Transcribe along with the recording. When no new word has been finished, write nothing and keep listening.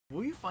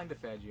Will you find the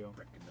faggio?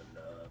 Breaking the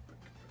love,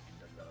 breaking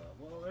the love.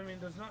 Well, I mean,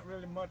 there's not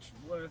really much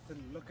worth in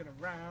looking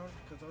around,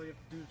 because all you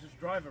have to do is just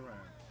drive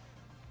around.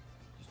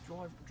 Just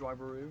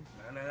drive-a-roo.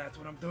 And that's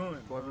what I'm doing.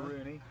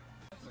 Drive-a-rooney.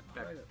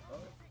 Oh.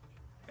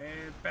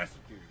 And Fast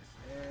and Furious.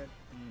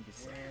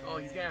 And oh,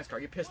 he's getting his car.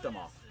 You pissed him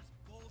off.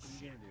 what are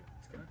you gonna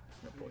do? Huh?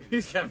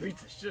 He's gonna beat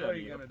the shit out of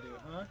you. What are you gonna do,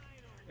 huh?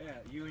 Yeah,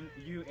 you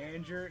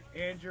and your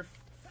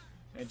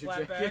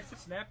jacket.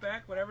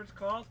 snapback, whatever it's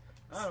called.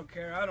 I don't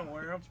care. I don't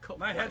wear them.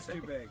 My head's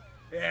too flatback. big.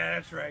 Yeah,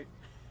 that's right.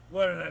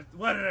 What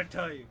did I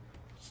tell you?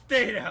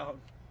 Stay down.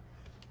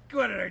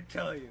 What did I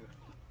tell you?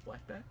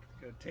 Flatback?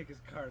 Gonna take his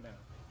car now.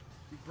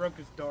 He broke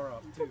his door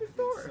off too. his 'Cause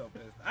door? he's so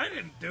pissed. I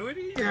didn't do it.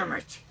 He Damn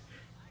it!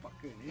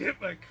 fucking hit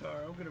my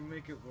car. I'm gonna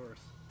make it worse.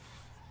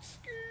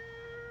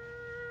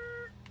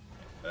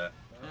 well,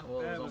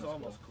 that it was was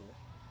almost cool.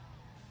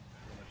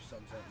 Pretty much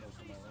sums up most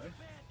of my life.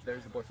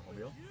 There's the boyfriend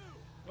mobile.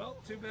 Well,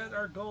 too bad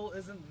our goal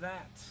isn't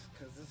that,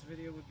 because this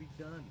video would be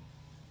done.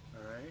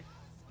 Alright?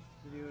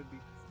 Video would be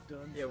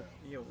done. Yeah,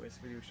 this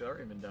video should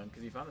already been done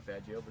because you found the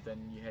faggio, but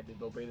then you had to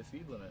obey the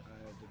speed limit. I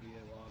had to be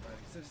a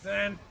law-abiding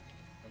citizen.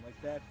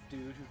 Unlike that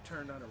dude who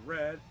turned on a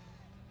red.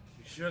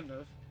 He shouldn't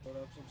have. Put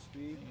up some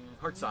speed. And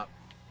hard stop.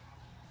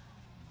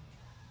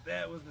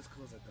 That wasn't as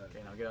cool as I thought.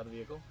 Okay, now get out of the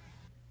vehicle.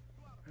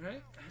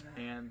 Alright?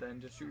 And then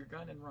just shoot your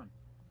gun and run.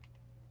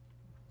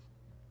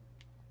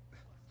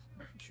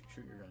 Shoot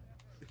your gun.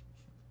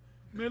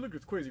 Man, look at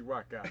this crazy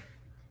rock guy.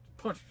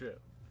 Punch shit.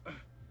 How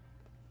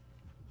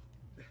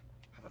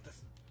about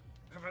this?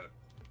 How about it?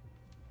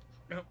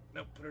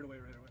 No, put it away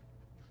right away.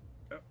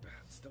 Oh,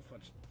 still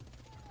punching.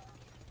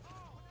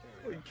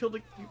 Oh, you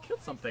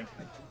killed something.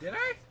 Did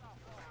I?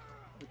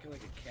 We kill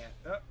like a cat.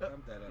 Oh,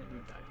 I'm dead You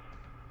anyway. died.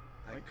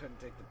 I couldn't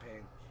take the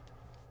pain.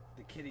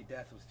 The kitty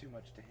death was too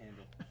much to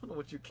handle. I don't know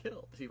what you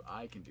killed. See if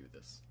I can do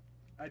this.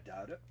 I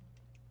doubt it.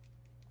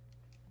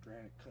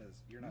 Granted,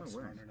 because you're not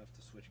smart enough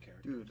to switch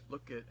characters. Dude,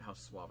 look at how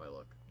suave I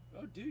look.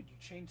 Oh, dude, you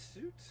changed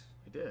suits?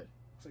 I did.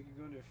 Looks like you're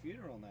going to a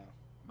funeral now.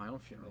 My own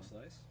funeral. Kimbo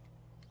Slice?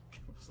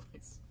 Kimbo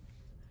Slice.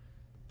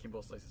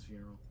 Kimbo Slice's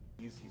funeral.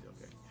 He's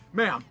okay.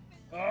 Ma'am!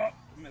 Oh,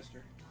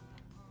 mister.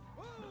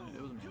 No,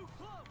 it was a man.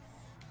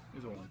 It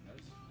was a woman.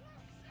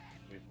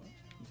 Wait, what?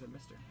 You said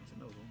mister. I said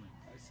no, it was a woman.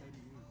 I said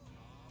you.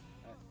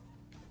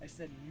 I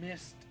said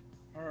missed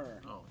her.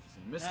 Oh, you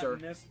said mister.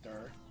 Not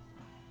mister.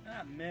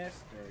 Not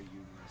mister,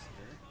 you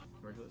mister.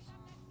 Where goes?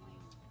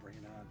 Bring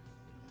it on.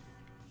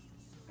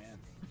 Man,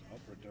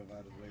 Oprah dove out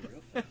of the way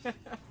real fast.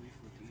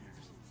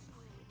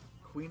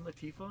 Queen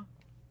Latifah?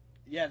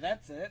 Yeah,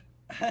 that's it.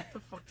 What the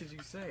fuck did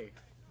you say?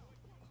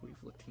 Queen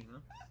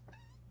Latina?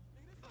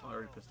 Oh, I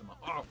already pissed him off.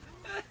 Oh!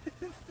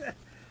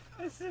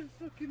 I said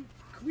fucking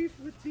Queef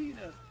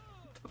Latina.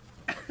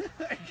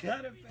 I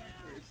got it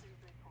backwards.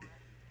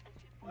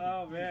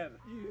 Oh man.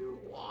 You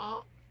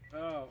what? Oh My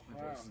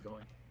wow. voice is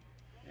going.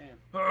 Man.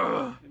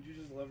 Ugh. Did you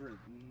just love her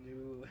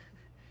new?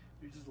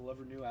 You just love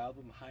her new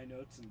album, High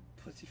Notes and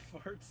Pussy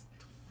Farts.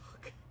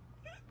 Fuck.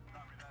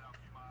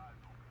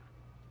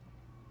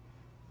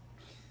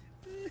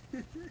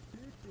 It's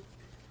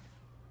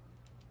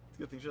a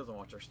good thing she doesn't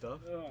watch our stuff.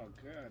 Oh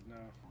god, no.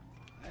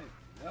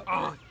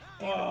 Oh!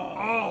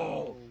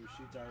 Oh!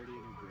 She's already in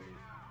her grave.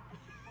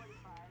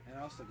 And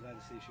also glad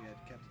to see she had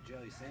kept a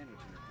jelly sandwich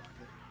in her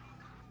pocket.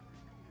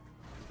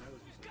 That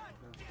was just a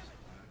perfect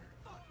splatter.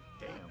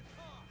 Damn.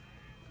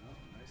 Oh,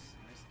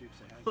 nice dupes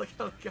ahead. Look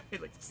how the guy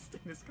likes to stay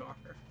in his car.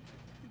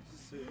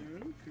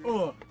 Soon.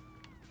 Oh!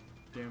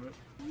 Damn it.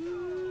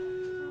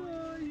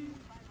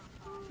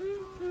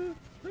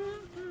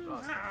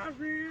 I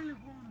really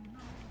want to know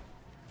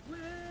where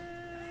I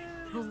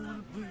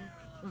wanna be a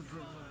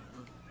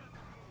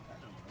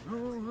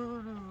Looks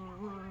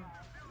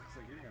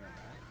like you're gonna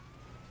die.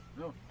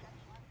 No.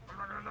 I'm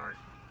not gonna die.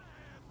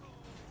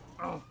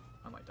 Oh,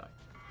 I might die.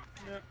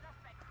 Yep.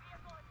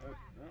 Oh,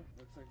 no,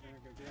 looks like they're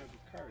not gonna get out of the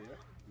car yet.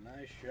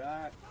 Nice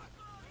shot.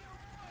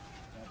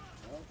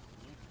 Oh,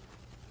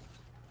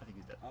 I think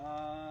he's dead.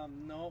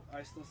 nope,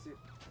 I still see.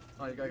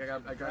 Oh, I got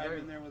in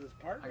driving. there with his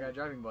partner. I got a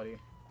driving buddy.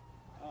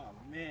 Oh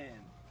man.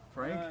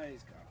 Frank?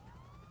 He's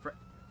gone.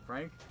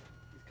 Frank?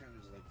 He's kind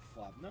of just like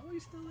flopped. No,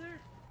 he's still there.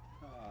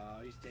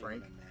 Oh, he's taking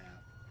Frank? a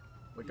nap.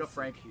 Wake He's up,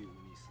 Frank. So cute when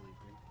he's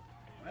sleeping.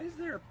 Why is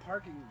there a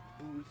parking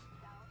booth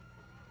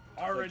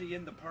already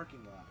in the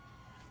parking lot?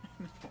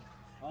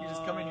 You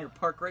just come in here,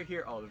 park right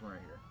here. Oh, there's one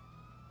right here.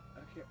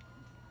 Okay.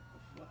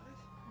 What?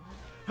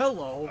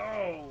 Hello.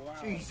 Oh wow.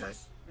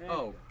 Jesus. Man.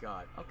 Oh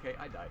God. Okay,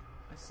 I died.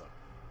 I suck.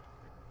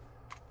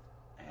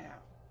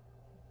 Ow.